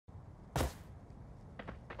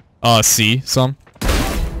C, some.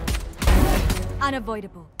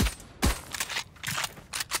 Unavoidable.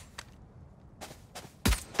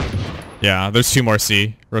 Yeah, there's 2 more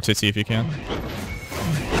C. Rotate C if you can.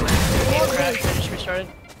 Crash, just restarted.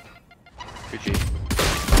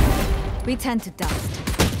 We tend to dust.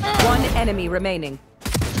 One enemy remaining.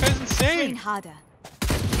 This guy's Train insane. harder.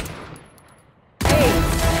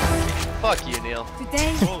 Fuck you, Neil.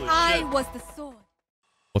 Today, Holy I shit. was the sword.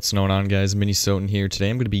 What's going on, guys? Minnesota here. Today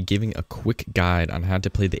I'm going to be giving a quick guide on how to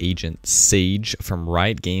play the agent Sage from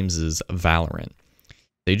Riot Games' VALORANT.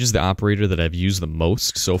 Sage is the operator that I've used the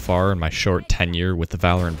most so far in my short tenure with the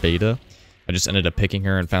VALORANT beta. I just ended up picking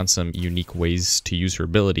her and found some unique ways to use her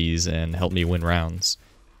abilities and help me win rounds.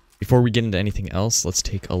 Before we get into anything else, let's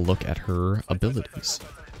take a look at her abilities.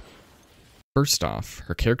 First off,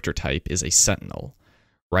 her character type is a Sentinel.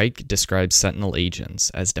 Riot describes Sentinel agents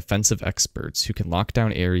as defensive experts who can lock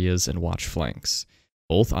down areas and watch flanks,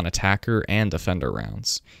 both on attacker and defender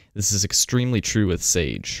rounds. This is extremely true with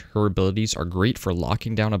Sage. Her abilities are great for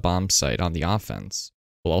locking down a bomb site on the offense,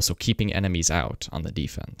 while also keeping enemies out on the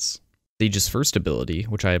defense. Sage's first ability,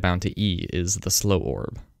 which I bound to E, is the Slow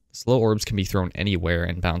Orb. Slow orbs can be thrown anywhere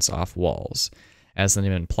and bounce off walls. As the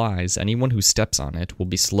name implies, anyone who steps on it will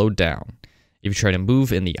be slowed down. If you try to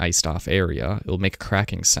move in the iced off area, it will make a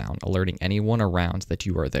cracking sound, alerting anyone around that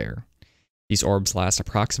you are there. These orbs last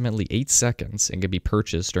approximately 8 seconds and can be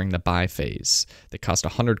purchased during the buy phase. They cost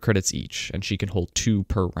 100 credits each, and she can hold 2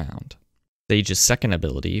 per round. Sage's second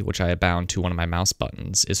ability, which I have bound to one of my mouse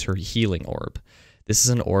buttons, is her Healing Orb. This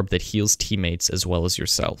is an orb that heals teammates as well as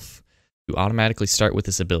yourself. You automatically start with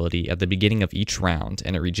this ability at the beginning of each round,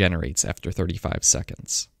 and it regenerates after 35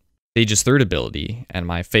 seconds. Sage's third ability, and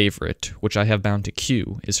my favorite, which I have bound to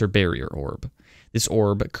Q, is her Barrier Orb. This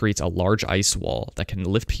orb creates a large ice wall that can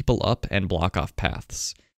lift people up and block off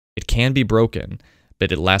paths. It can be broken,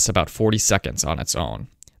 but it lasts about 40 seconds on its own.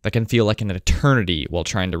 That can feel like an eternity while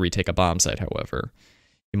trying to retake a bomb site, however.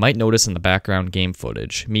 You might notice in the background game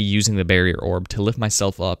footage me using the Barrier Orb to lift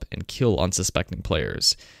myself up and kill unsuspecting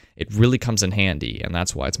players. It really comes in handy, and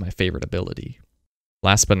that's why it's my favorite ability.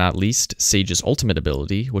 Last but not least, Sage's ultimate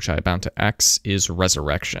ability, which I bound to X, is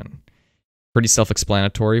Resurrection. Pretty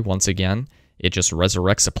self-explanatory, once again. It just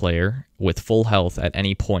resurrects a player with full health at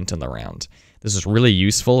any point in the round. This is really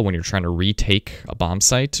useful when you're trying to retake a bomb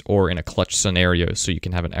site or in a clutch scenario so you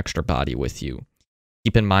can have an extra body with you.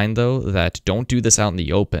 Keep in mind, though, that don't do this out in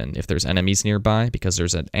the open if there's enemies nearby, because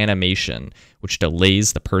there's an animation which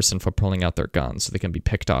delays the person from pulling out their gun so they can be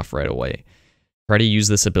picked off right away. Try to use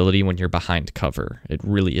this ability when you're behind cover. It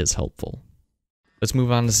really is helpful. Let's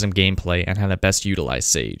move on to some gameplay and how to best utilize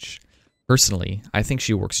Sage. Personally, I think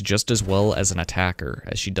she works just as well as an attacker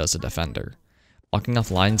as she does a defender. Blocking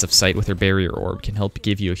off lines of sight with her Barrier Orb can help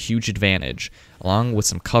give you a huge advantage, along with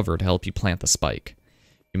some cover to help you plant the spike.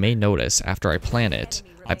 You may notice, after I plant it,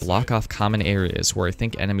 I block off common areas where I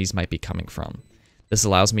think enemies might be coming from. This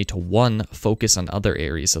allows me to 1. Focus on other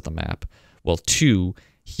areas of the map, while 2.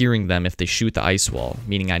 Hearing them if they shoot the ice wall,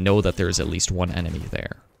 meaning I know that there is at least one enemy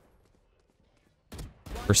there.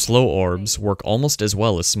 Her slow orbs work almost as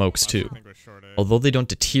well as smokes too. Although they don't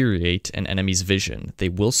deteriorate an enemy's vision, they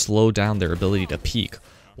will slow down their ability to peek,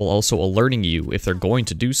 while also alerting you if they're going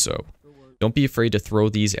to do so. Don't be afraid to throw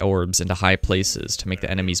these orbs into high places to make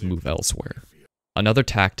the enemies move elsewhere. Another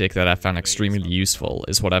tactic that I found extremely useful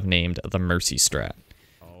is what I've named the Mercy strat.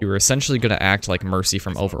 You are essentially going to act like Mercy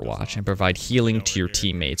from Overwatch and provide healing to your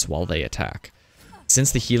teammates while they attack.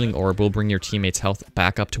 Since the healing orb will bring your teammates' health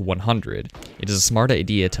back up to 100, it is a smart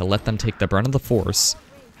idea to let them take the brunt of the force,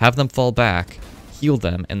 have them fall back, heal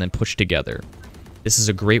them, and then push together. This is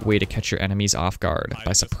a great way to catch your enemies off guard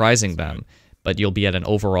by surprising them, but you'll be at an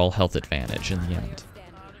overall health advantage in the end.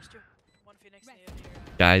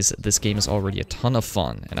 Guys, this game is already a ton of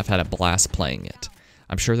fun, and I've had a blast playing it.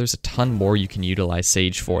 I'm sure there's a ton more you can utilize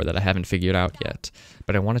Sage for that I haven't figured out yet,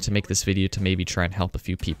 but I wanted to make this video to maybe try and help a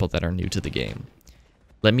few people that are new to the game.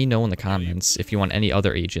 Let me know in the comments if you want any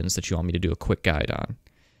other agents that you want me to do a quick guide on.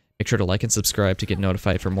 Make sure to like and subscribe to get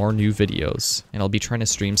notified for more new videos, and I'll be trying to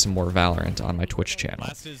stream some more VALORANT on my Twitch channel.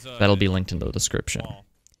 That'll be linked in the description.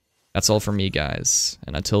 That's all for me, guys,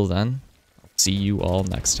 and until then, I'll see you all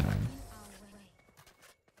next time.